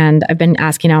Wellness, and I've been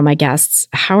asking all my guests,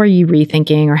 how are you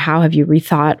rethinking or how have you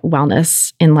rethought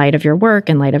wellness in light of your work,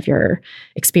 in light of your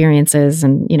experiences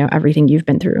and, you know, everything you've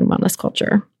been through in wellness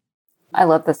culture? I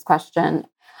love this question.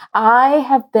 I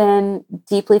have been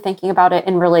deeply thinking about it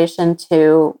in relation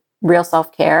to real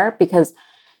self-care because,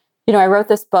 you know, I wrote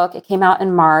this book, it came out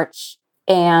in March,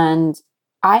 and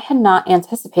I had not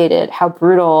anticipated how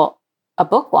brutal a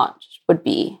book launch would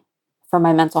be for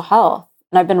my mental health.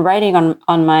 And I've been writing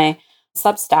on my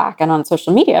Substack and on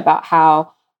social media about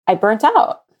how I burnt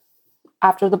out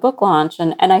after the book launch.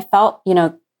 And I felt, you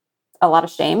know, a lot of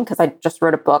shame because I just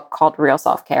wrote a book called Real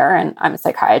Self-Care and I'm a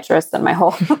psychiatrist and my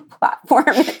whole platform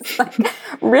is like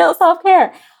real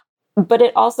self-care. But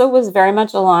it also was very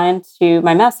much aligned to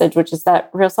my message, which is that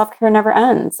real self-care never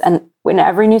ends. And in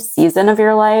every new season of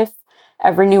your life,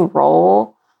 every new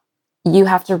role, you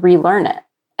have to relearn it.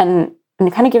 And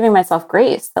and kind of giving myself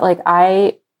grace that like,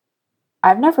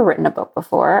 I've never written a book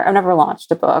before. I've never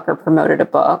launched a book or promoted a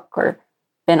book or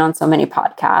been on so many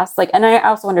podcasts. Like, and I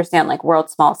also understand like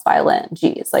world's smallest violin.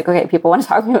 Geez, like, okay, people want to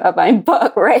talk to me about my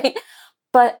book, right?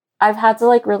 But I've had to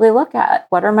like really look at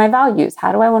what are my values?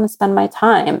 How do I want to spend my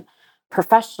time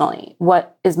professionally?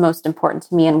 What is most important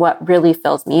to me and what really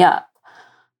fills me up?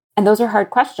 And those are hard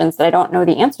questions that I don't know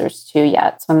the answers to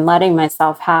yet. So I'm letting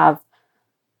myself have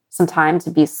some time to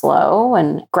be slow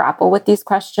and grapple with these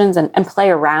questions and play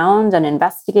around and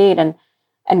investigate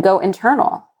and go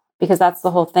internal, because that's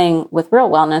the whole thing with real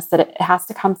wellness, that it has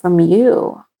to come from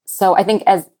you. So I think,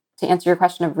 as to answer your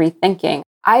question of rethinking,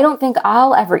 I don't think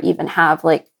I'll ever even have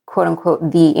like, quote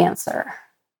unquote, the answer.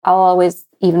 I'll always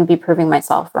even be proving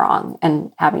myself wrong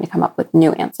and having to come up with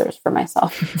new answers for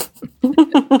myself.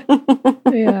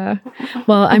 Yeah.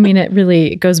 Well, I mean, it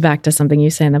really goes back to something you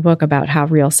say in the book about how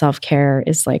real self-care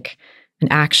is like an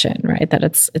action, right? That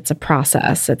it's a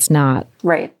process. It's not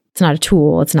right. It's not a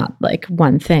tool. It's not like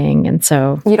one thing. And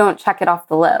so you don't check it off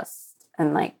the list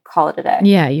and like call it a day.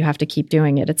 Yeah, you have to keep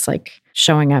doing it. It's like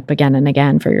showing up again and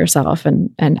again for yourself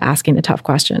and asking the tough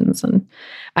questions. And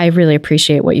I really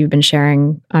appreciate what you've been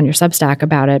sharing on your Substack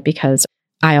about it, because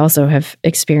I also have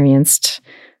experienced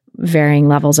varying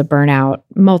levels of burnout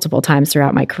multiple times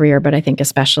throughout my career. But I think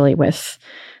especially with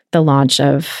the launch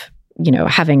of,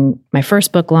 having my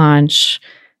first book launch,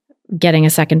 getting a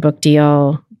second book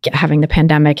deal, having the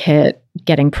pandemic hit,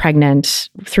 getting pregnant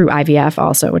through IVF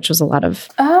also, which was a lot of...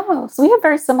 Oh, so we have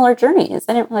very similar journeys.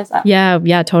 I didn't realize that.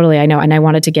 Yeah, totally. I know. And I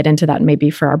wanted to get into that. Maybe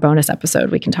for our bonus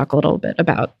episode, we can talk a little bit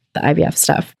about the IVF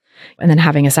stuff. And then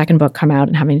having a second book come out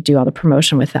and having to do all the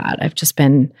promotion with that. I've just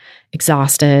been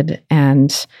exhausted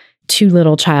and too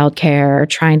little childcare,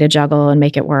 trying to juggle and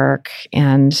make it work,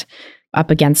 and up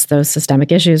against those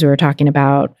systemic issues we were talking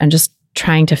about, and just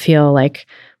trying to feel like,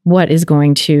 what is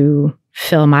going to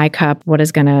fill my cup? What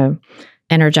is going to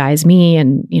energize me?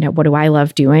 And, what do I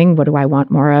love doing? What do I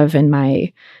want more of in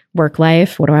my work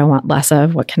life? What do I want less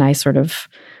of? What can I sort of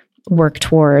work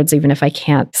towards, even if I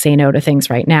can't say no to things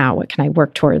right now? What can I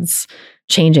work towards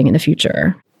changing in the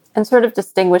future? And sort of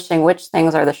distinguishing which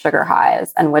things are the sugar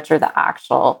highs and which are the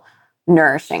actual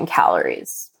nourishing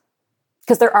calories.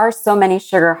 Because there are so many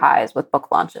sugar highs with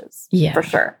book launches, for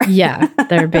sure. Yeah,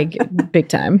 they're big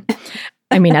time.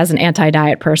 I mean, as an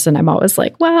anti-diet person, I'm always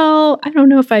like, well, I don't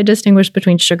know if I distinguish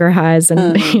between sugar highs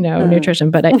and,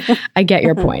 nutrition, but I get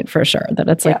your point for sure, that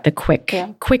it's like the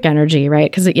quick energy,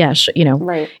 right? Because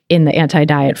right. In the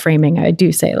anti-diet framing, I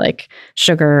do say like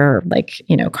sugar, like,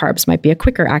 carbs might be a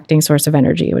quicker acting source of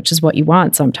energy, which is what you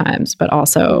want sometimes, but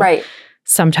also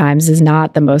sometimes is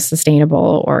not the most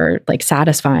sustainable or like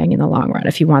satisfying in the long run.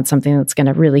 If you want something that's going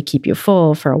to really keep you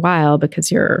full for a while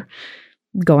because you're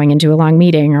going into a long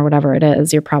meeting or whatever it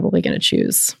is, you're probably going to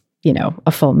choose,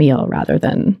 a full meal rather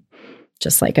than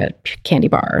just like a candy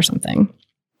bar or something.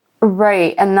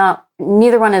 Right. And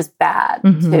neither one is bad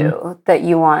too, that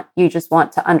you just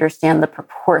want to understand the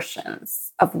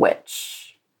proportions of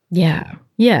which. Yeah.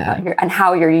 And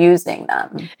how you're using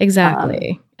them.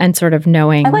 Exactly. And sort of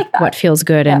knowing what feels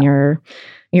good in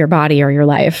your body or your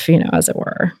life, as it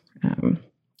were,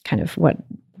 kind of what.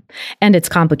 And it's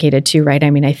complicated too, right?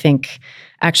 I mean, I think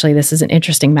actually this is an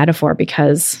interesting metaphor,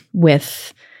 because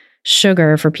with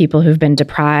sugar, for people who've been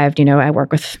deprived, I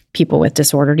work with people with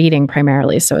disordered eating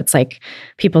primarily. So it's like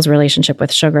people's relationship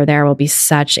with sugar there will be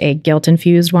such a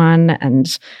guilt-infused one.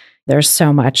 And there's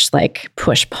so much like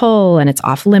push-pull and it's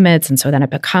off limits. And so then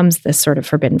it becomes this sort of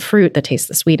forbidden fruit that tastes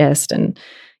the sweetest. And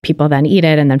people then eat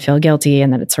it and then feel guilty.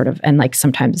 And then it's sort of, and like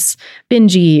sometimes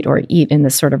binge eat or eat in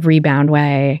this sort of rebound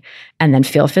way and then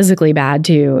feel physically bad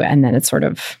too. And then it's sort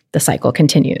of, the cycle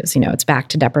continues, it's back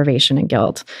to deprivation and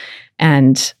guilt.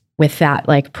 And with that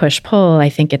like push-pull, I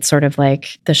think it's sort of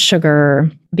like the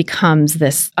sugar becomes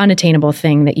this unattainable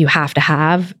thing that you have to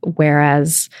have.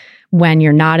 Whereas when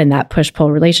you're not in that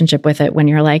push-pull relationship with it, when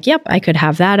you're like, yep, I could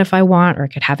have that if I want, or I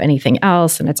could have anything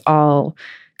else, and it's all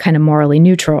kind of morally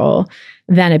neutral,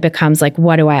 then it becomes like,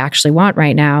 what do I actually want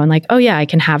right now? And like, oh yeah, I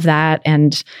can have that.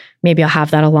 And maybe I'll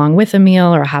have that along with a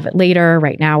meal, or I'll have it later.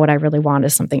 Right now, what I really want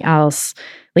is something else.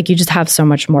 Like you just have so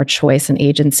much more choice and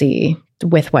agency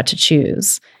with what to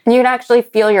choose. And you can actually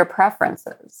feel your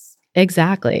preferences.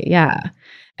 Exactly. Yeah.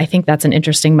 I think that's an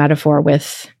interesting metaphor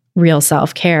with real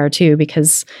self-care too,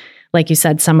 because like you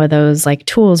said, some of those like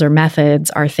tools or methods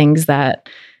are things that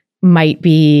might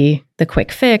be the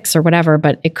quick fix or whatever,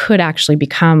 but it could actually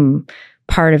become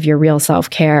part of your real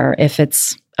self-care if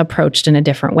it's approached in a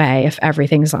different way, if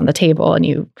everything's on the table and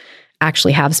you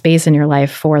actually have space in your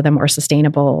life for the more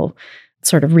sustainable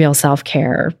sort of real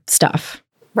self-care stuff.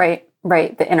 Right.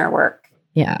 The inner work.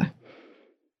 Yeah.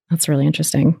 That's really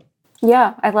interesting.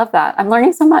 Yeah, I love that. I'm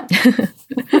learning so much.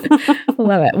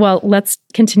 Love it. Well, let's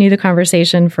continue the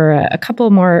conversation for a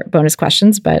couple more bonus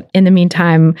questions. But in the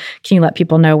meantime, can you let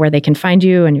people know where they can find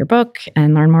you and your book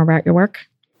and learn more about your work?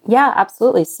 Yeah,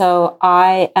 absolutely. So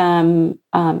I am,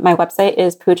 my website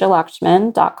is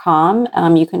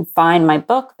poojalakshmin.com. You can find my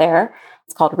book there.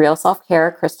 It's called Real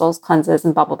Self-Care, Crystals, Cleanses,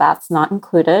 and Bubble Baths Not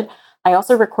Included. I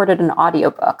also recorded an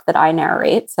audiobook that I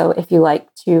narrate. So if you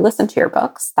like to listen to your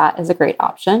books, that is a great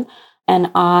option.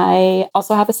 And I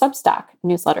also have a Substack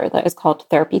newsletter that is called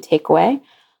Therapy Takeaway.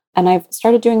 And I've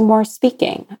started doing more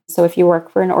speaking. So if you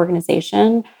work for an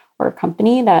organization or a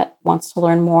company that wants to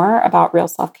learn more about real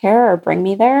self-care or bring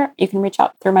me there, you can reach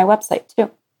out through my website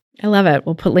too. I love it.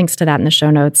 We'll put links to that in the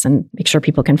show notes and make sure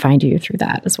people can find you through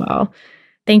that as well.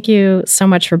 Thank you so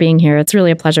much for being here. It's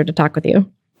really a pleasure to talk with you.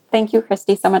 Thank you,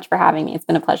 Christy, so much for having me. It's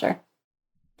been a pleasure.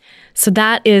 So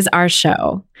that is our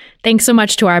show. Thanks so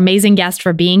much to our amazing guest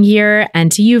for being here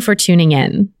and to you for tuning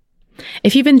in.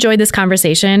 If you've enjoyed this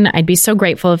conversation, I'd be so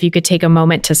grateful if you could take a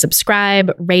moment to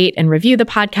subscribe, rate, and review the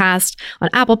podcast on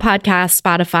Apple Podcasts,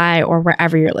 Spotify, or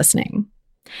wherever you're listening.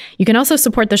 You can also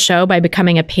support the show by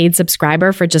becoming a paid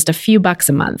subscriber for just a few bucks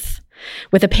a month.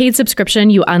 With a paid subscription,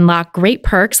 you unlock great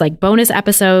perks like bonus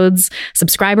episodes,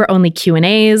 subscriber-only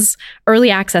Q&As,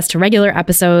 early access to regular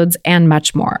episodes, and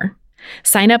much more.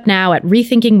 Sign up now at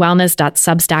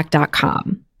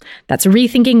rethinkingwellness.substack.com. That's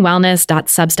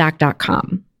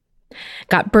rethinkingwellness.substack.com.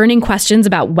 Got burning questions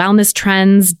about wellness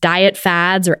trends, diet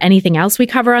fads, or anything else we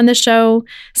cover on this show?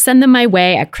 Send them my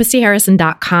way at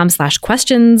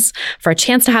christyharrison.com/questions for a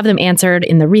chance to have them answered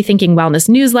in the Rethinking Wellness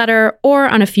newsletter or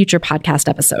on a future podcast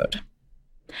episode.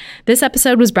 This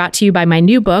episode was brought to you by my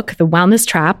new book, The Wellness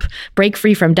Trap: Break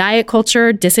Free from Diet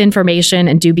Culture, Disinformation,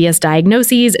 and Dubious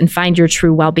Diagnoses and Find Your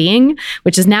True Wellbeing,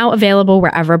 which is now available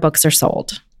wherever books are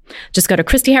sold. Just go to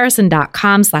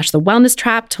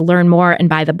christyharrison.com/thewellnesstrap to learn more and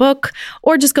buy the book,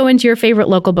 or just go into your favorite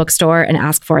local bookstore and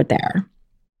ask for it there.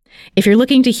 If you're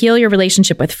looking to heal your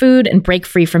relationship with food and break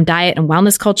free from diet and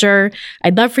wellness culture,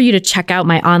 I'd love for you to check out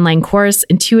my online course,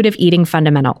 Intuitive Eating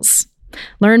Fundamentals.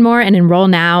 Learn more and enroll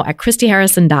now at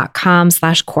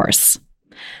christyharrison.com/course.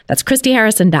 That's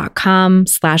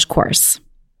christyharrison.com/course.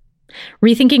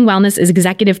 Rethinking Wellness is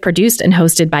executive produced and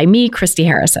hosted by me, Christy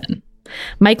Harrison.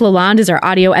 Mike Lalonde is our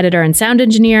audio editor and sound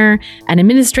engineer, and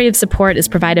administrative support is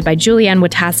provided by Julianne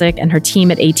Watasic and her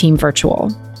team at A-Team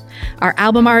Virtual. Our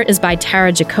album art is by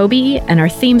Tara Jacoby, and our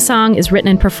theme song is written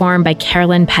and performed by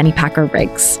Carolyn Pennypacker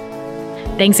Riggs.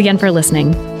 Thanks again for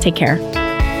listening. Take care.